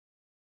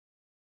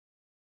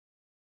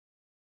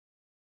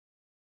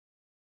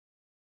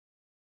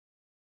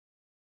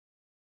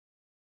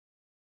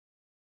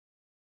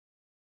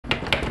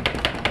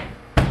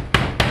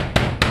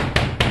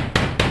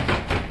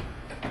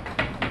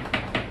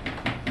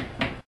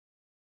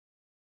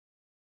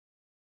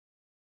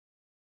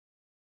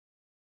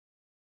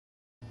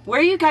Where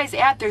are you guys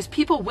at? There's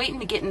people waiting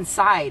to get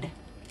inside.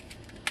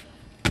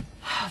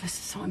 Oh, this is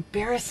so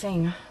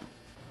embarrassing.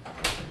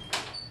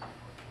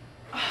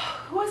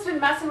 Oh, who has been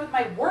messing with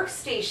my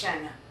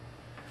workstation?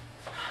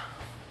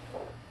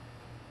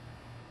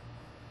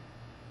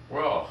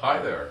 Well,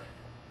 hi there.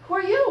 Who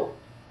are you?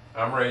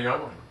 I'm Ray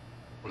Youngman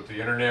with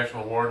the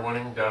international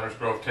award-winning Downers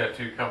Grove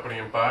Tattoo Company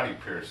and Body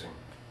Piercing.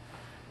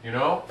 You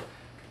know,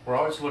 we're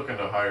always looking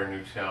to hire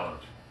new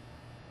talent.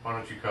 Why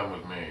don't you come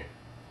with me?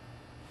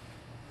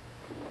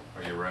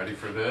 Are you ready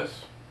for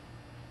this?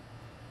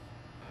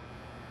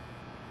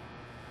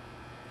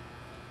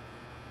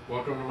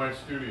 Welcome to my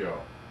studio.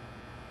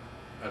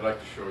 I'd like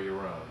to show you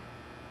around.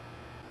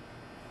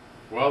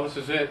 Well, this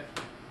is it.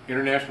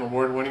 International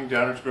award-winning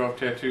Downers Grove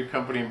Tattoo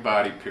Company and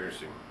Body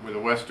Piercing. We're the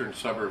western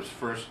suburbs'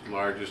 first,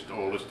 largest,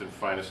 oldest, and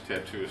finest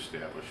tattoo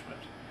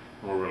establishment.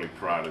 And we're really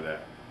proud of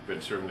that. We've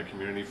been serving the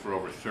community for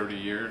over 30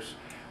 years.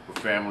 We're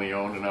family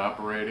owned and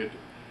operated,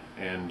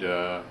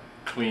 and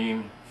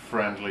clean,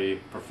 friendly,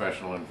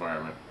 professional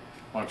environment.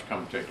 Why don't you come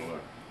and take a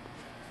look?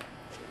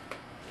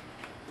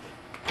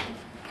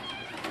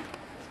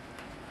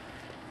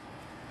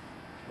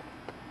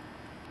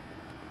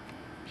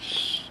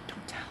 Shh,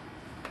 don't tell.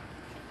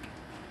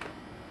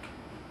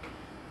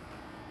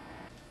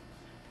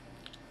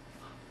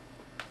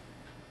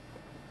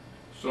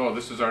 So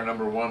this is our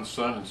 #1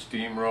 son and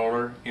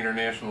steamroller,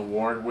 international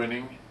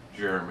award-winning,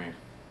 Jeremy.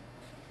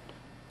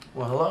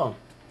 Well, hello.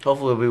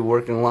 Hopefully we'll be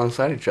working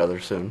alongside each other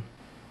soon.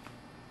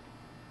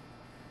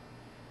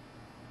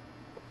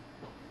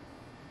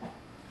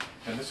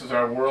 And this is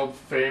our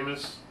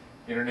world-famous,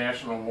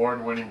 international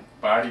award-winning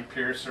body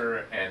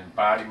piercer and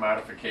body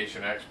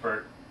modification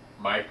expert,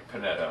 Mike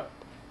Panetta.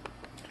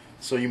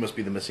 So you must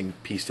be the missing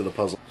piece to the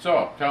puzzle.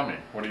 So, tell me,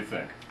 what do you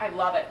think? I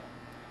love it.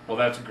 Well,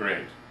 that's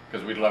great,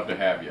 because we'd love to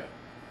have you.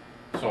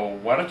 So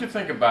why don't you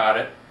think about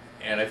it,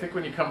 and I think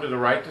when you come to the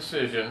right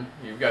decision,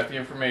 you've got the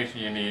information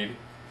you need,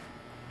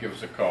 give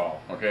us a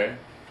call, okay?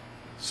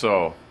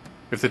 So,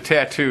 if the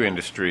tattoo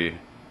industry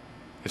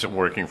isn't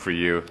working for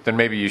you, then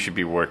maybe you should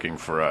be working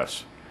for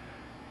us.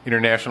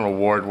 International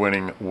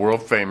award-winning,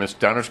 world-famous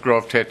Downers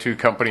Grove Tattoo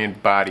Company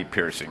and Body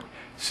Piercing.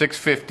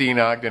 615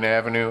 Ogden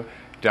Avenue,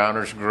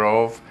 Downers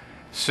Grove,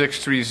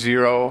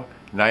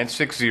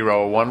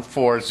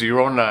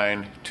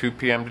 630-960-1409, 2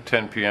 p.m. to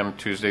 10 p.m.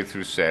 Tuesday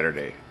through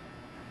Saturday.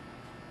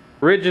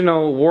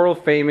 Original,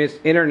 world-famous,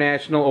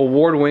 international,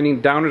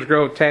 award-winning Downers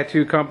Grove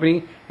Tattoo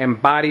Company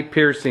and Body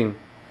Piercing.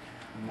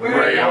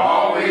 We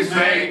always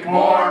make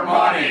more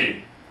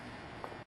money!